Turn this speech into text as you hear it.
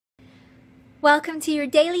Welcome to your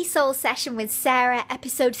Daily Soul Session with Sarah,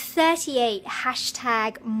 episode 38,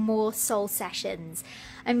 hashtag more soul sessions.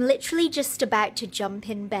 I'm literally just about to jump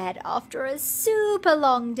in bed after a super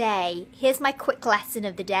long day. Here's my quick lesson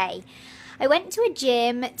of the day. I went to a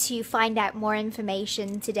gym to find out more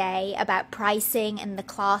information today about pricing and the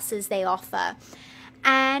classes they offer.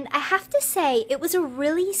 And I have to say, it was a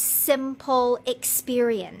really simple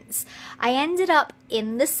experience. I ended up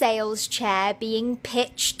in the sales chair being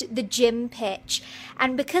pitched the gym pitch.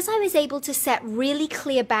 And because I was able to set really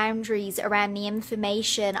clear boundaries around the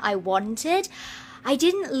information I wanted, I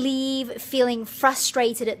didn't leave feeling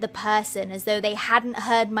frustrated at the person as though they hadn't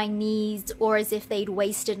heard my needs or as if they'd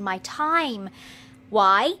wasted my time.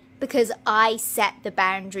 Why? Because I set the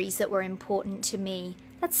boundaries that were important to me.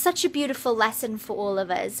 That's such a beautiful lesson for all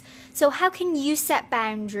of us. So how can you set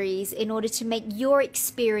boundaries in order to make your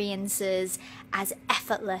experiences as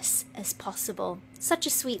effortless as possible? Such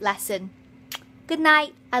a sweet lesson. Good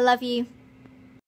night. I love you.